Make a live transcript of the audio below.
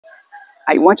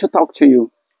I want to talk to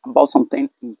you about something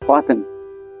important.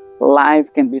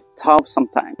 Life can be tough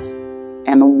sometimes,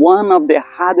 and one of the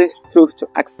hardest truths to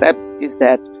accept is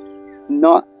that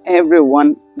not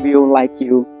everyone will like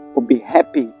you or be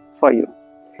happy for you.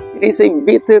 It is a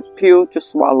bitter pill to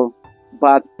swallow,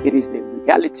 but it is the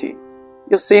reality.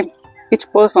 You see,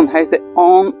 each person has their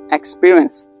own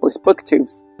experience,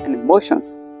 perspectives, and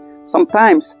emotions.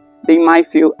 Sometimes they might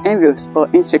feel envious or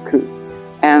insecure,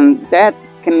 and that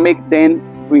can make them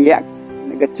react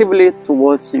negatively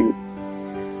towards you.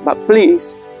 But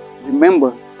please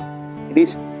remember, it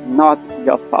is not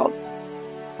your fault.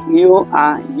 You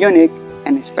are unique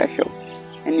and special,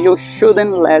 and you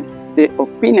shouldn't let the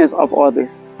opinions of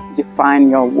others define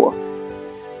your worth.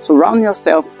 Surround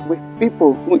yourself with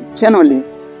people who genuinely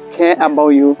care about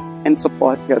you and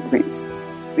support your dreams.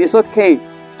 It is okay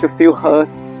to feel hurt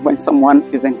when someone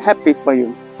isn't happy for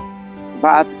you,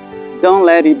 but don't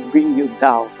let it bring you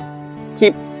down.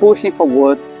 Keep pushing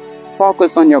forward,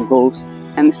 focus on your goals,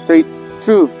 and stay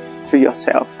true to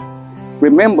yourself.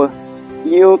 Remember,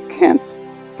 you can't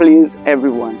please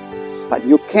everyone, but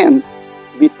you can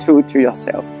be true to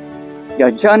yourself. Your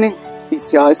journey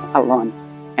is yours alone,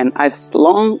 and as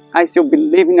long as you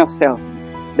believe in yourself,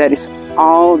 that is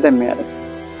all that matters.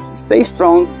 Stay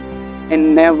strong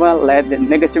and never let the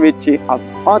negativity of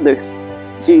others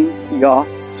dim your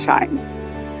shine.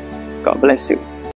 God bless you.